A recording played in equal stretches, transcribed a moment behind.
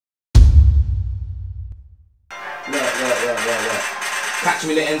Look. Catch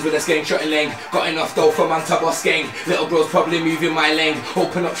me the ends with a skeng shot in lane. Got enough dough for man to boss gang. Little bro's probably moving my lane.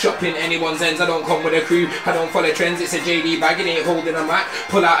 Open up shop in anyone's ends. I don't come with a crew, I don't follow trends. It's a JD bag, it ain't holding a Mac.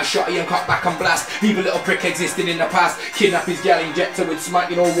 Pull out a shotty and cut back and blast. Leave a little prick existing in the past. Kidnap his gal, inject her with smack.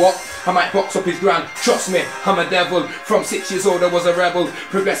 You know what? I might box up his grand. Trust me, I'm a devil. From 6 years old I was a rebel.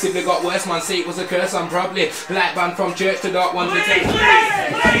 Progressively got worse, man say it was a curse. I'm probably light band from church to dark ones.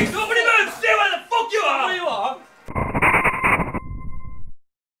 Please, nobody move! Stay where the fuck you are!